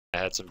I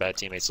had some bad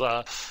teammates.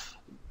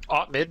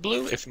 Mid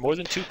blue, if more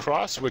than 2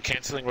 cross, we're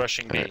canceling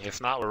rushing B.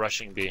 If not, we're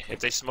rushing B. If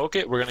they smoke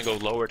it, we're gonna go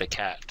lower to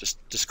cat.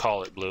 Just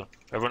call it blue.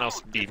 Everyone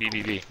else B, B,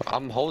 B, B.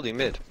 I'm holding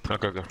mid.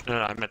 Okay, go. No,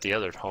 I meant the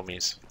other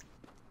homies.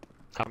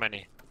 How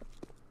many?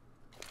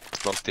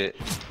 Smoked it.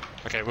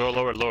 Okay, we'll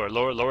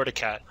lower to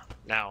cat.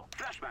 Now.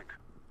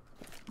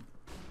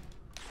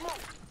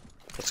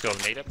 Let's go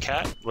nade up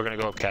cat. We're gonna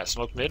go up cat.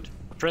 Smoke mid.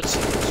 Prince,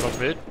 smoke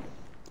mid.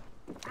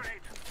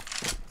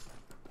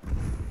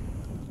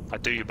 I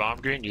threw you bomb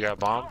green, you got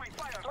bomb.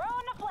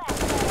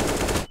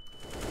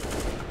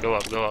 Go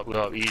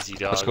up, easy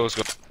dog. Let's go, let's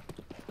go.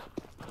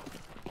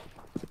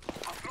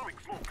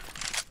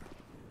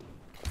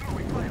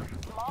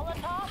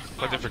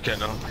 Play for Ken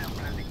now.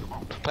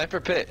 Play for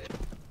pit.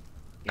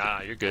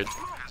 Nah, you're good.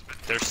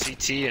 Their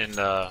CT and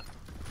their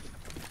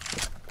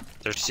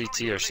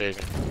CT are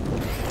saving.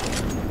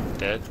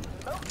 Dead.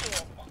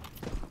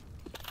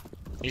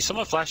 Need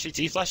someone flash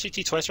CT? Flash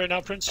CT twice right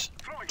now, Prince?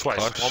 Twice.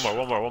 Flash.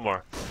 One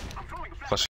more.